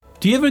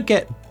Do you ever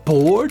get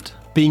bored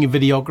being a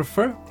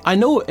videographer? I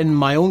know in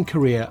my own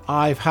career,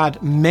 I've had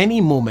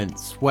many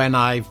moments when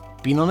I've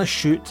been on a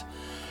shoot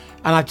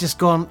and I've just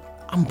gone,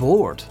 I'm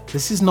bored.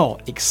 This is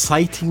not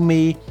exciting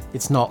me.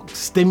 It's not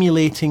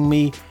stimulating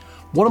me.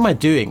 What am I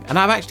doing? And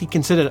I've actually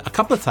considered a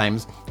couple of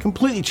times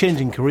completely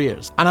changing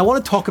careers. And I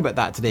want to talk about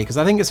that today because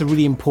I think it's a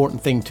really important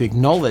thing to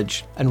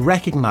acknowledge and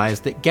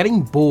recognize that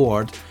getting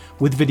bored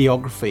with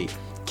videography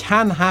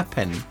can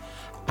happen.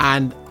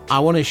 And I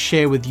want to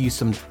share with you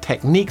some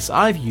techniques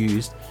I've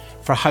used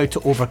for how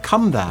to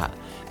overcome that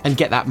and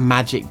get that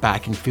magic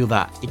back and feel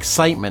that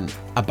excitement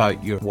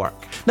about your work.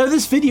 Now,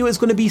 this video is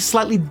going to be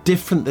slightly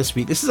different this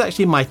week. This is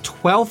actually my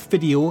 12th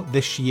video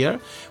this year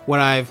where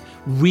I've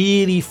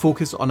really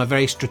focused on a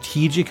very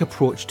strategic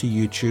approach to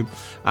YouTube,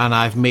 and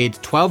I've made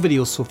 12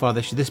 videos so far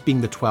this year, this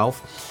being the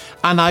 12th.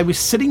 And I was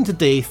sitting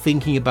today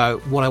thinking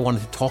about what I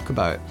wanted to talk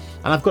about,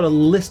 and I've got a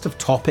list of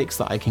topics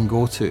that I can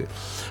go to.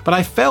 But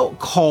I felt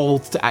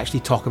called to actually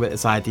talk about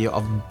this idea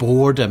of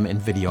boredom in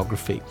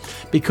videography,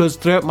 because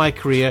throughout my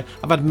career,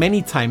 I've had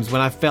many times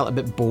when I felt a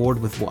bit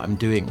bored with what I'm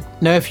doing.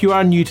 Now, if you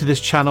are new to this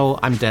channel,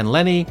 I'm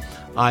Lennie.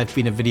 I've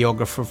been a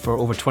videographer for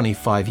over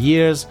 25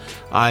 years.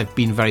 I've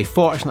been very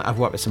fortunate. I've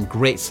worked with some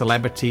great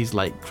celebrities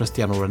like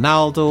Cristiano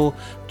Ronaldo,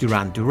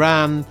 Duran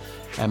Duran,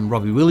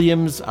 Robbie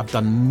Williams. I've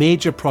done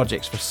major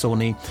projects for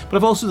Sony, but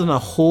I've also done a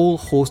whole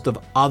host of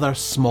other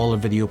smaller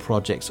video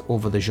projects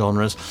over the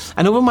genres.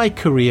 And over my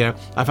career,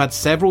 I've had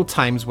several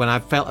times when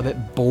I've felt a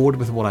bit bored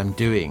with what I'm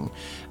doing.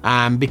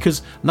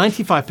 Because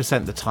 95%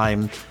 of the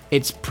time,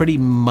 it's pretty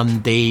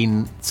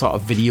mundane sort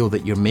of video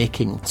that you're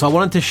making. So I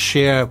wanted to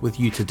share with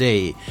you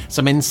today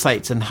some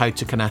insights on how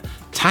to kind of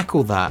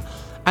tackle that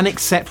and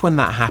accept when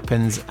that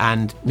happens,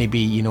 and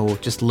maybe,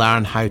 just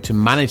learn how to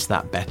manage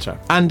that better.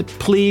 And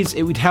please,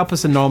 it would help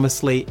us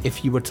enormously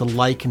if you were to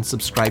like and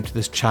subscribe to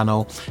this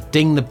channel,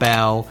 ding the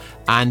bell,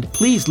 and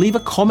please leave a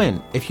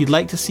comment if you'd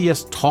like to see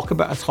us talk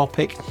about a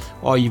topic,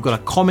 or you've got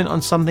a comment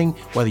on something,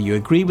 whether you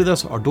agree with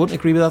us or don't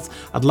agree with us.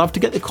 I'd love to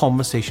get the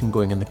conversation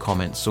going in the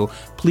comments, so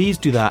please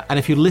do that. And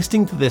if you're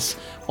listening to this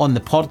on the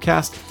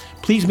podcast,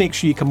 please make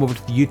sure you come over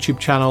to the YouTube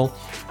channel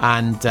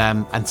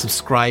and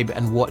subscribe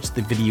and watch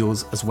the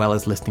videos as well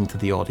as listening to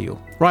the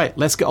audio. Right,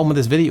 let's get on with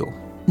this video.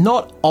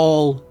 Not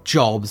all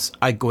jobs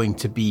are going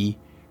to be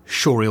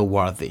showreel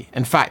worthy.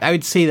 In fact, I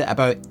would say that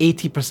about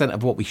 80%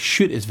 of what we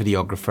shoot as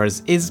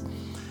videographers is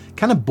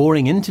kind of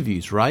boring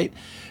interviews, right?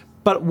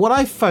 But what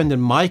I've found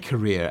in my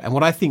career, and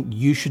what I think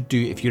you should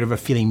do if you're ever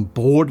feeling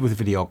bored with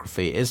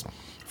videography, is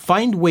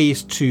find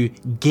ways to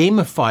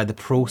gamify the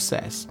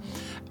process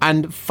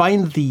and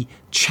find the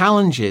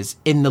challenges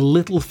in the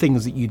little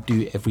things that you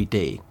do every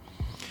day.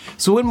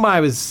 So when I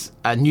was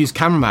a news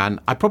cameraman,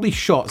 I probably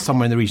shot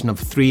somewhere in the region of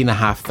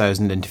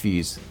 3,500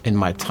 interviews in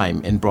my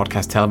time in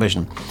broadcast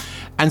television.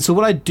 And so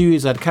what I'd do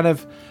is I'd kind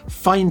of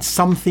find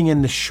something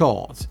in the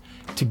shot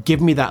to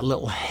give me that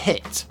little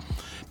hit.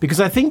 Because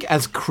I think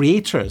as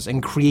creators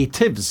and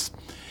creatives,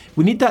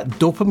 we need that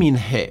dopamine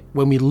hit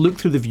when we look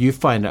through the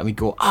viewfinder and we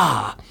go,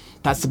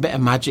 that's a bit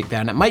of magic there.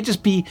 And it might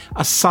just be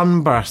a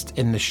sunburst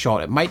in the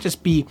shot. It might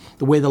just be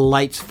the way the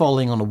light's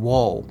falling on a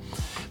wall.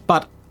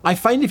 But I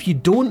find if you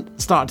don't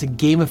start to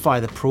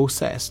gamify the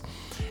process,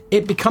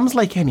 it becomes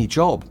like any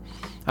job.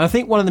 And I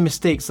think one of the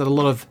mistakes that a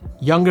lot of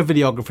younger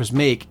videographers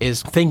make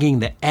is thinking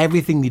that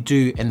everything they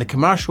do in the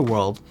commercial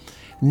world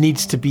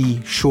needs to be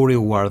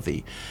showreel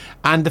worthy.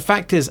 And the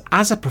fact is,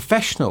 as a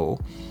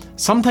professional,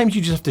 sometimes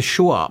you just have to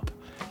show up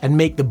and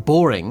make the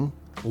boring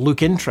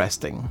look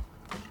interesting.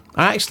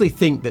 I actually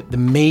think that the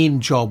main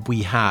job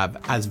we have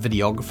as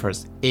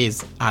videographers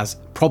is as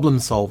problem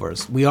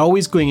solvers. We're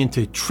always going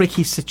into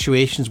tricky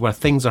situations where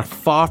things are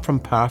far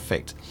from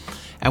perfect,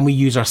 and we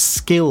use our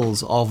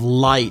skills of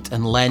light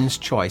and lens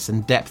choice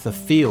and depth of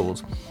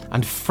field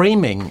and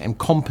framing and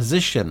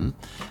composition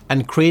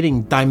and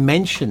creating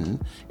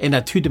dimension in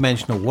a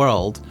two-dimensional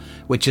world,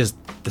 which is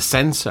the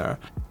sensor,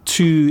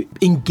 to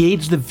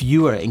engage the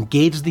viewer,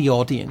 engage the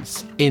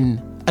audience in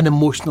an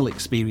emotional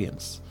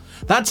experience.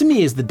 That to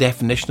me is the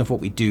definition of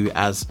what we do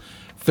as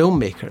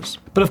filmmakers.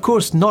 But of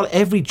course, not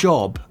every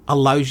job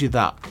allows you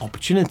that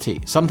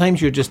opportunity.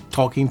 Sometimes you're just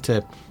talking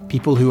to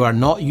people who are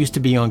not used to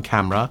being on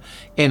camera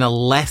in a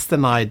less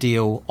than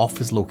ideal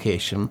office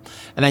location,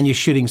 and then you're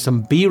shooting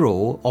some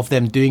B-roll of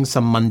them doing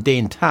some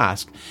mundane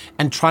task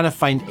and trying to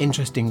find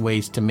interesting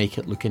ways to make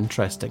it look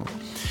interesting.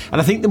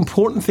 And I think the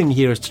important thing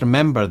here is to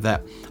remember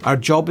that our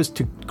job is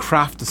to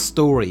craft a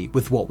story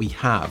with what we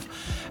have.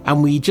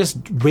 And we just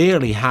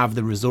rarely have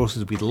the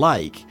resources we'd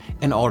like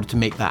in order to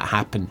make that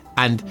happen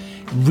and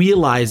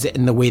realize it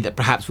in the way that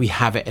perhaps we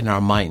have it in our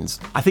minds.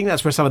 I think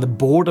that's where some of the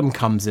boredom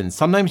comes in.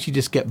 Sometimes you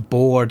just get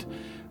bored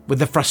with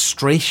the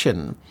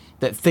frustration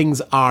that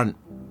things aren't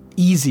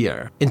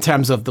easier in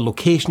terms of the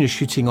location you're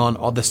shooting on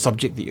or the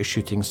subject that you're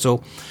shooting.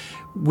 So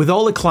with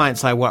all the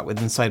clients I work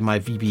with inside my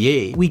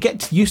VBA, we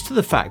get used to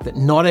the fact that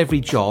not every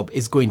job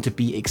is going to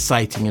be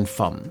exciting and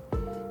fun.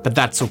 But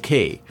that's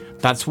okay.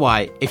 That's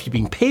why if you're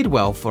being paid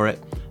well for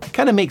it, it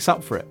kind of makes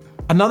up for it.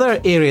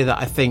 Another area that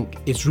I think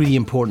is really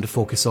important to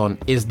focus on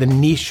is the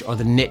niche or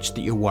the niche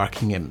that you're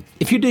working in.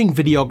 If you're doing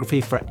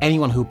videography for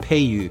anyone who'll pay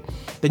you,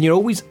 then you're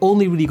always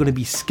only really going to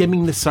be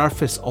skimming the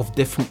surface of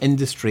different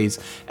industries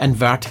and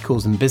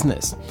verticals in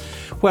business.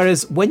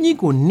 Whereas when you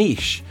go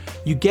niche,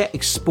 you get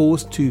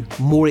exposed to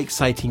more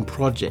exciting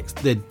projects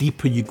the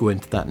deeper you go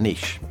into that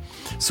niche.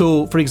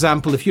 So, for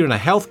example, if you're in a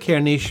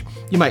healthcare niche,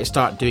 you might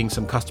start doing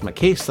some customer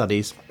case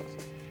studies.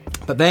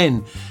 But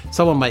then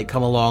someone might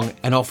come along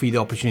and offer you the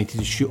opportunity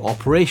to shoot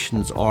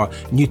operations or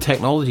new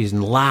technologies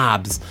in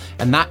labs,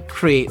 and that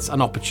creates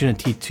an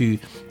opportunity to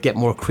get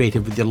more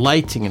creative with your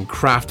lighting and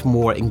craft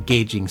more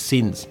engaging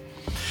scenes.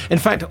 In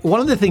fact,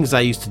 one of the things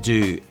I used to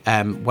do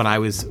when I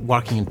was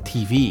working in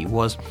TV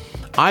was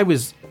I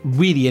was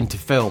really into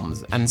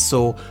films, and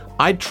so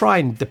I'd try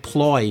and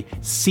deploy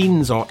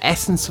scenes or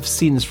essence of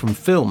scenes from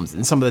films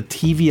in some of the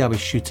TV I was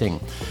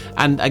shooting.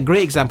 And a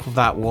great example of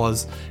that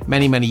was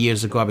many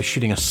years ago I was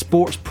shooting a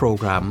sports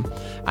program,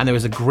 and there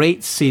was a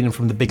great scene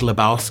from The Big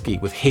Lebowski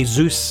with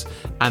Jesus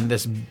and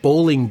this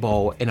bowling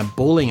ball in a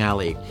bowling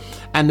alley.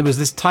 And there was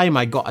this time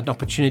I got an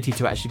opportunity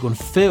to actually go and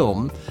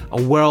film a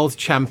world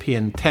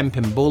champion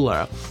 10-pin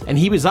bowler, and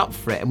he was up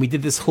for it, and we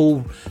did this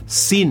whole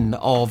scene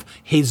of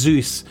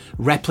Jesus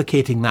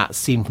replicating that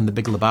scene from The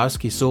Big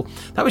Lebowski. So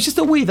that was just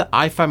a way that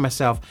I found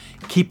myself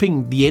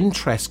keeping the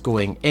interest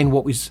going in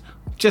what was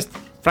just,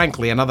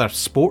 frankly, another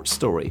sports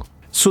story.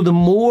 So the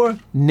more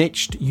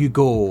niched you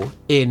go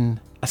in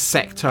a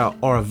sector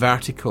or a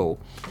vertical,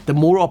 the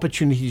more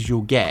opportunities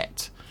you'll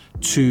get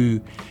to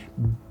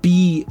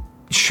be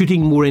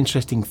shooting more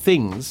interesting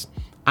things,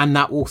 and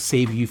that will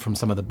save you from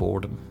some of the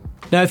boredom.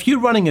 Now, if you're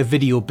running a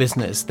video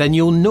business, then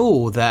you'll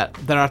know that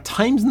there are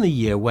times in the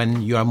year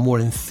when you are more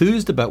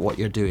enthused about what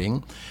you're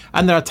doing,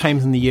 and there are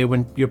times in the year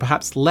when you're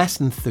perhaps less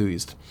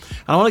enthused.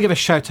 And I want to give a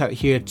shout out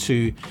here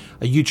to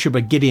a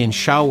YouTuber, Gideon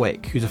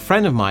Shalwick, who's a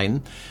friend of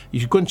mine. You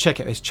should go and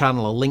check out his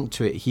channel, I'll link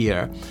to it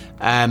here.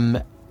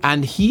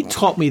 And he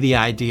taught me the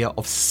idea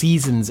of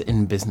seasons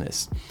in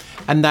business,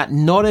 and that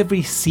not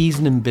every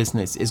season in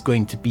business is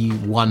going to be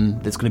one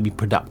that's going to be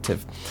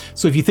productive.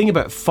 So if you think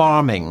about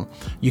farming,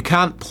 you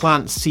can't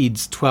plant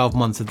seeds 12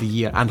 months of the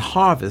year and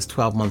harvest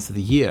 12 months of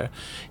the year.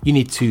 You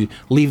need to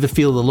leave the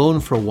field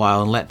alone for a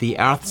while and let the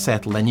earth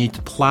settle, and you need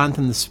to plant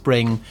in the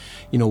spring,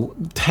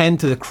 tend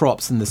to the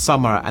crops in the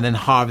summer, and then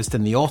harvest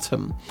in the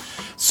autumn.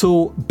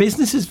 So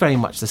business is very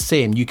much the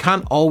same. You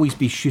can't always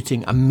be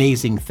shooting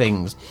amazing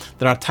things.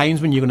 There are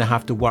times when you're going to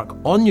have to work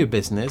on your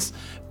business,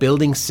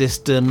 building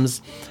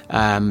systems,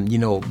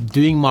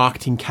 doing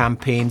marketing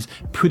campaigns,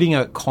 putting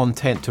out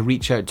content to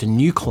reach out to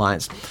new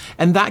clients.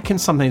 And that can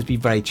sometimes be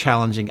very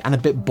challenging and a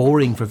bit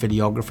boring for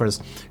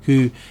videographers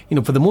who,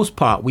 for the most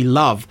part, we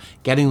love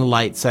getting the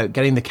lights out,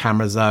 getting the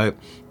cameras out,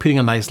 putting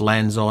a nice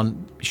lens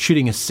on,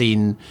 shooting a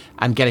scene,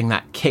 and getting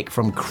that kick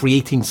from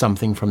creating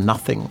something from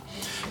nothing.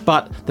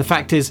 But the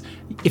fact is,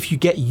 if you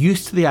get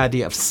used to the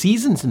idea of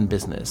seasons in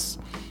business,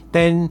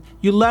 then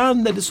you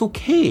learn that it's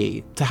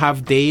okay to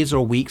have days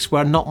or weeks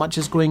where not much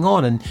is going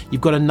on, and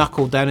you've got to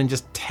knuckle down and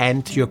just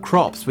tend to your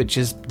crops, which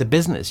is the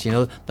business,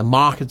 the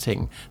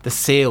marketing, the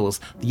sales,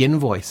 the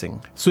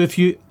invoicing. So if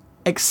you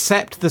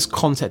accept this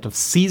concept of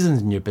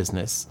seasons in your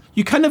business,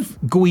 you kind of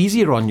go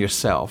easier on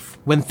yourself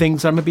when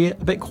things are maybe a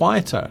bit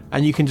quieter,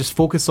 and you can just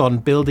focus on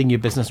building your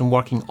business and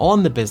working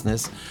on the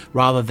business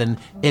rather than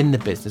in the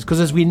business. Because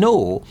as we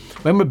know,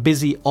 when we're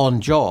busy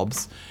on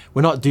jobs,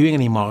 we're not doing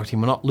any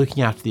marketing, we're not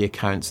looking after the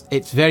accounts.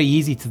 It's very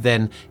easy to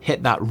then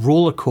hit that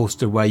roller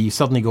coaster where you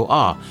suddenly go,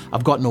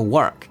 I've got no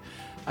work.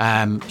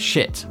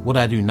 Shit, what do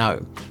I do now?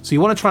 So you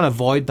want to try and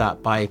avoid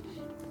that by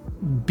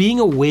being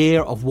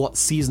aware of what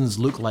seasons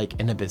look like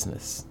in a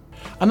business.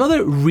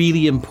 Another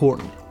really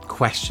important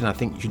question I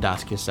think you should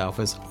ask yourself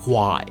is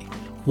why?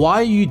 Why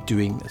are you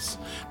doing this?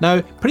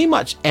 Now, pretty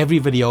much every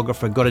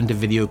videographer got into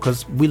video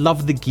because we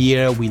love the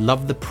gear, we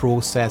love the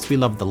process, we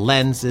love the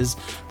lenses,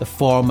 the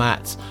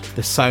formats,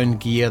 the sound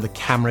gear, the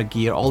camera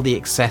gear, all the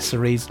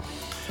accessories.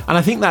 And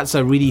I think that's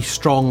a really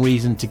strong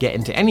reason to get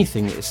into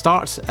anything. It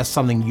starts as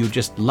something you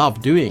just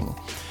love doing.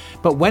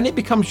 But when it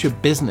becomes your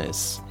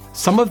business,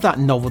 some of that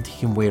novelty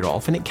can wear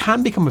off and it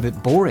can become a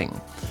bit boring.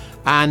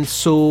 And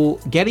so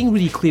getting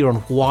really clear on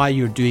why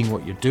you're doing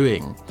what you're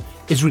doing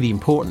is really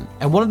important.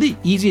 And one of the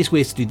easiest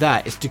ways to do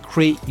that is to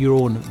create your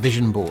own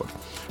vision board.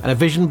 And a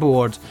vision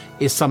board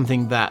is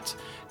something that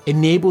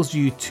enables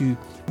you to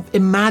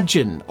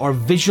imagine or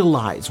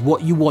visualize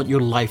what you want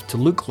your life to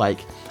look like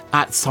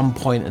at some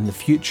point in the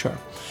future.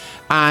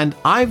 And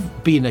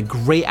I've been a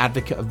great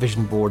advocate of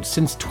vision boards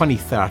since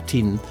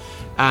 2013.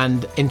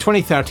 And in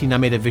 2013, I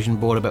made a vision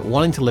board about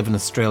wanting to live in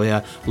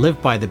Australia, live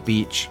by the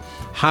beach,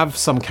 have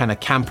some kind of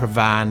camper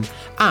van,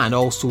 and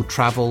also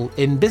travel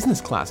in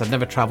business class. I'd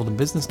never traveled in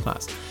business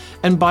class.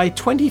 And by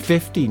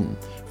 2015,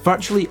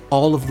 virtually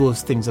all of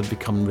those things have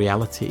become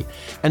reality.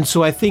 And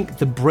so I think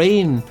the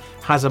brain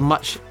has a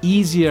much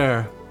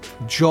easier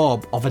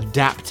job of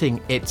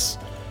adapting its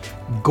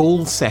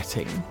goal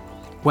setting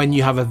when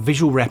you have a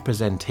visual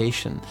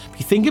representation.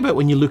 If you think about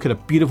when you look at a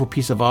beautiful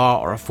piece of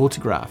art or a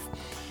photograph,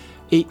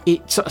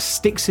 it sort of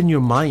sticks in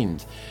your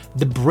mind.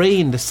 The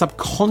brain, the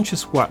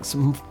subconscious works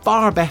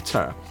far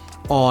better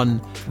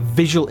on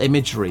visual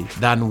imagery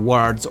than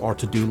words or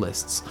to-do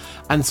lists.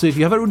 And so if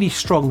you have a really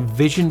strong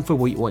vision for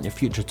what you want your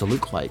future to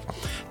look like,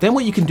 then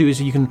what you can do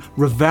is you can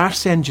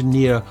reverse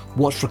engineer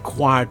what's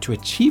required to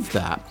achieve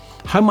that,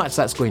 how much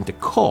that's going to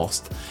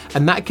cost,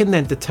 and that can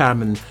then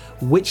determine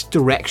which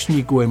direction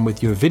you go in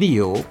with your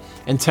video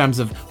in terms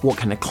of what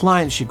kind of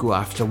clients you go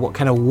after, what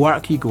kind of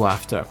work you go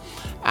after.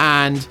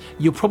 And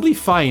you'll probably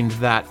find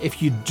that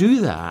if you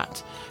do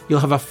that, you'll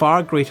have a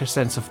far greater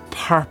sense of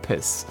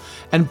purpose.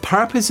 And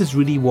purpose is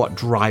really what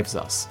drives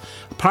us.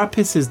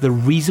 Purpose is the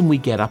reason we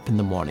get up in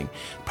the morning.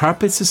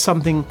 Purpose is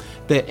something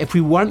that if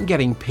we weren't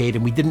getting paid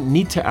and we didn't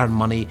need to earn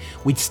money,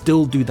 we'd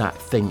still do that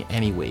thing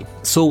anyway.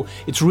 So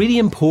it's really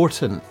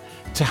important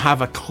to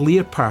have a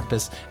clear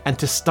purpose and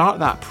to start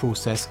that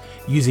process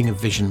using a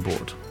vision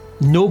board.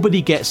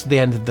 Nobody gets to the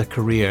end of their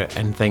career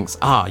and thinks,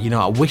 I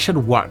wish I'd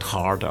worked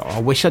harder, or I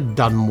wish I'd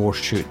done more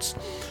shoots.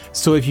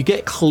 So if you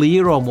get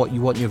clear on what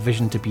you want your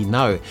vision to be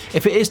now,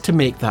 if it is to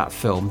make that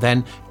film,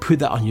 then put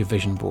that on your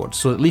vision board.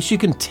 So at least you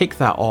can tick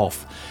that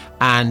off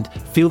and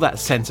feel that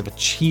sense of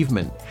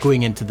achievement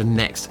going into the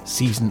next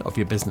season of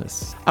your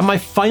business. And my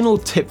final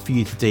tip for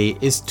you today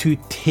is to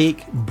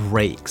take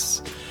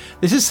breaks.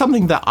 This is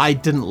something that I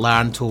didn't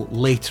learn till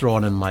later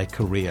on in my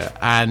career.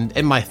 And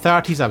in my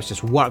 30s, I was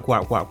just work.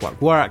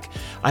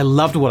 I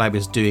loved what I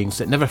was doing,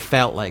 so it never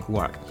felt like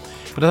work.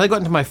 But as I got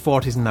into my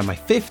 40s and now my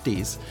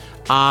 50s,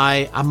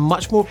 I am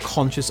much more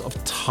conscious of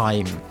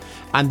time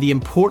and the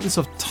importance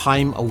of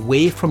time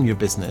away from your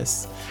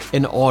business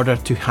in order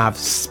to have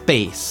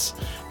space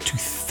to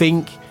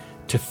think,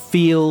 to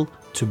feel,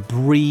 to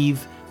breathe,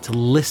 to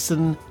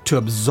listen, to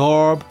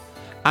absorb.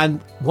 And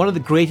one of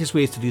the greatest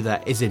ways to do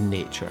that is in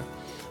nature.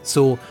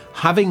 So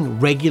having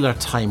regular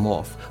time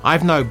off,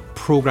 I've now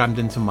programmed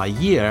into my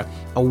year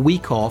a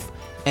week off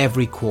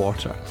every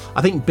quarter.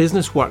 I think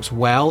business works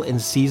well in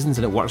seasons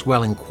and it works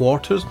well in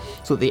quarters.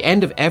 So at the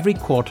end of every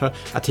quarter,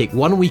 I take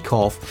 1 week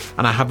off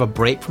and I have a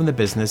break from the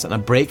business and a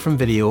break from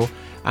video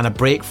and a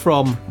break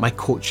from my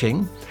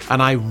coaching,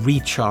 and I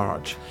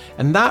recharge.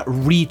 And that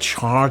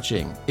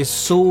recharging is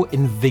so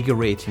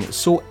invigorating, it's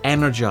so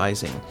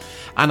energizing.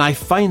 And I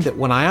find that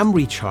when I am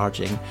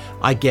recharging,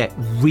 I get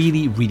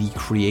really, really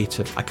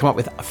creative. I come up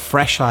with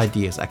fresh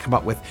ideas. I come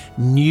up with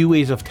new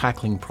ways of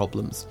tackling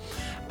problems.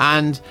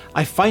 And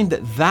I find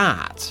that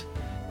that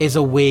is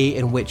a way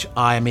in which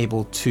I am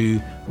able to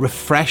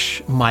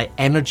refresh my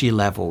energy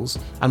levels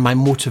and my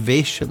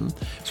motivation.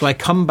 So I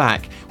come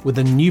back with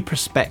a new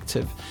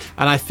perspective.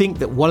 And I think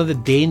that one of the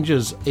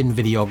dangers in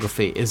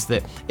videography is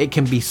that it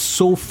can be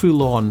so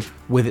full on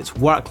with its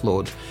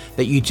workload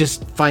that you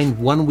just find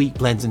 1 week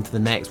blends into the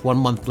next, 1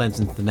 month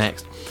blends into the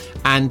next,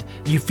 and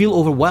you feel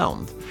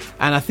overwhelmed.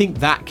 And I think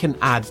that can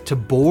add to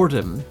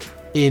boredom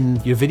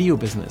in your video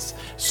business.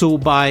 So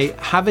by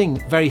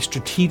having very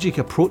strategic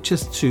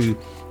approaches to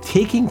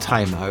taking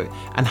time out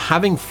and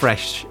having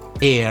fresh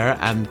air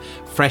and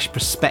fresh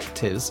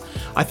perspectives,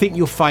 I think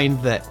you'll find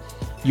that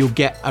you'll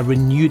get a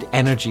renewed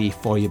energy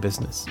for your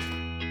business.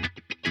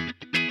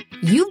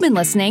 You've been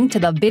listening to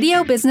the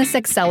Video Business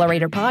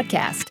Accelerator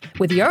podcast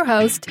with your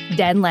host,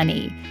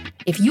 Lennie.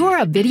 If you are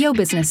a video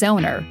business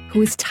owner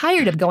who is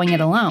tired of going it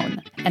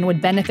alone and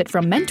would benefit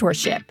from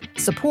mentorship,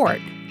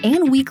 support,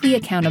 and weekly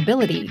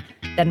accountability,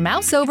 then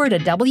mouse over to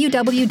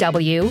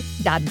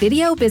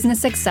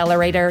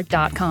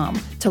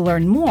www.videobusinessaccelerator.com to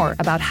learn more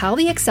about how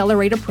the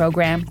Accelerator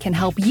program can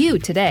help you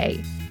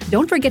today.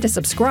 Don't forget to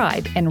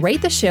subscribe and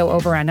rate the show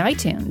over on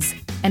iTunes.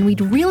 And we'd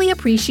really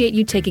appreciate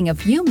you taking a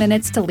few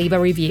minutes to leave a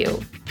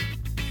review.